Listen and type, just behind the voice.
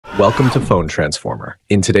Welcome to Phone Transformer.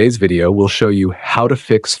 In today's video, we'll show you how to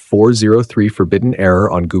fix 403 forbidden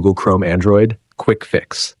error on Google Chrome Android. Quick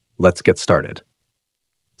fix. Let's get started.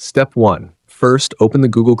 Step 1. First, open the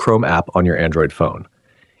Google Chrome app on your Android phone.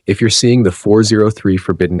 If you're seeing the 403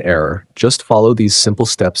 forbidden error, just follow these simple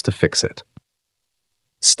steps to fix it.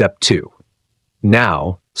 Step 2.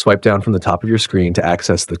 Now, swipe down from the top of your screen to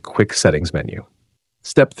access the Quick Settings menu.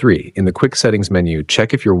 Step 3. In the Quick Settings menu,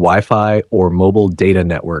 check if your Wi-Fi or mobile data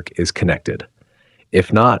network is connected.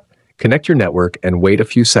 If not, connect your network and wait a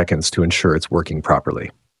few seconds to ensure it's working properly.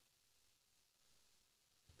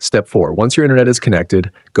 Step 4. Once your internet is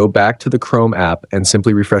connected, go back to the Chrome app and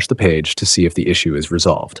simply refresh the page to see if the issue is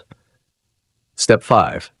resolved. Step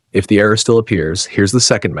 5. If the error still appears, here's the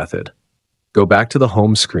second method. Go back to the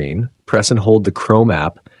home screen, press and hold the Chrome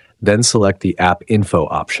app, then select the App Info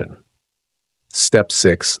option. Step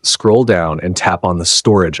 6. Scroll down and tap on the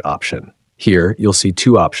Storage option. Here, you'll see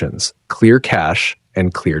two options, Clear Cache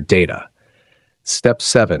and Clear Data. Step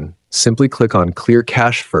 7. Simply click on Clear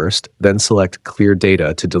Cache first, then select Clear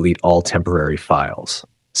Data to delete all temporary files.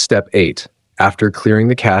 Step 8. After clearing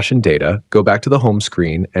the cache and data, go back to the home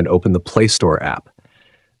screen and open the Play Store app.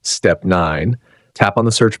 Step 9. Tap on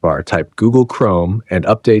the search bar, type Google Chrome, and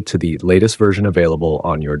update to the latest version available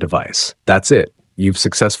on your device. That's it. You've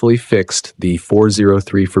successfully fixed the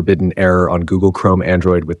 403 forbidden error on Google Chrome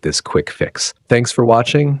Android with this quick fix. Thanks for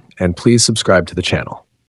watching, and please subscribe to the channel.